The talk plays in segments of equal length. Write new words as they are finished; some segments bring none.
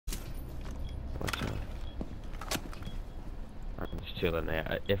chilling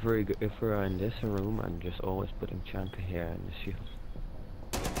there. If we're in this room, I'm just always putting chunker here in the shield.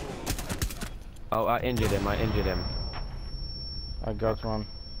 Oh, I injured him. I got one.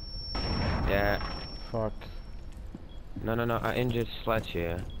 Yeah. Fuck. No. I injured Sledge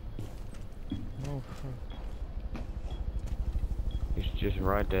here. Oh fuck. He's just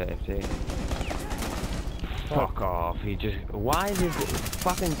right there. If they. Fuck off. He just. Why did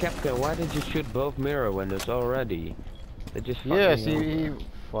fucking Captain? Why did you shoot both mirror windows already? They just. Yes, he.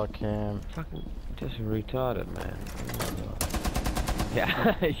 Fuck him. Fucking just retarded, man.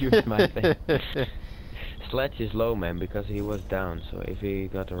 Yeah, use my thing. Sledge is low, man, because he was down. So if he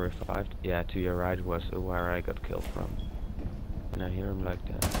got revived, yeah, to your right was where I got killed from. And I hear him like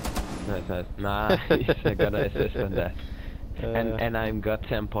that. Nice. I got an assist on that. And I got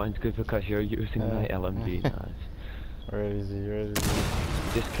 10 points good because you're using my LMG. Nice. Where is he?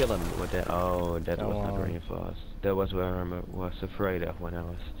 Just kill him with that. Oh, that was not reinforced. That was where I was afraid of when I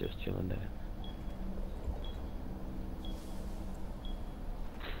was just chilling there.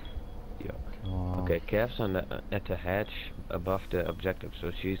 Okay, Kev's on at the hatch above the objective, so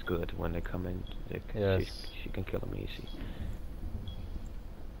she's good. When they come in, she can kill him easy.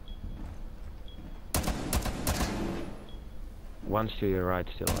 One's to your right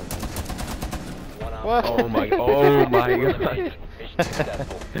still, I think. What? Oh my god.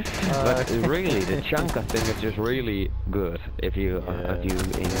 But really, the chunker thing is just really good if you ain't good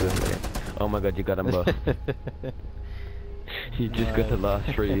with it. Oh my god, you got him both. You just got the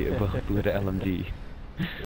last 3 with the LMG.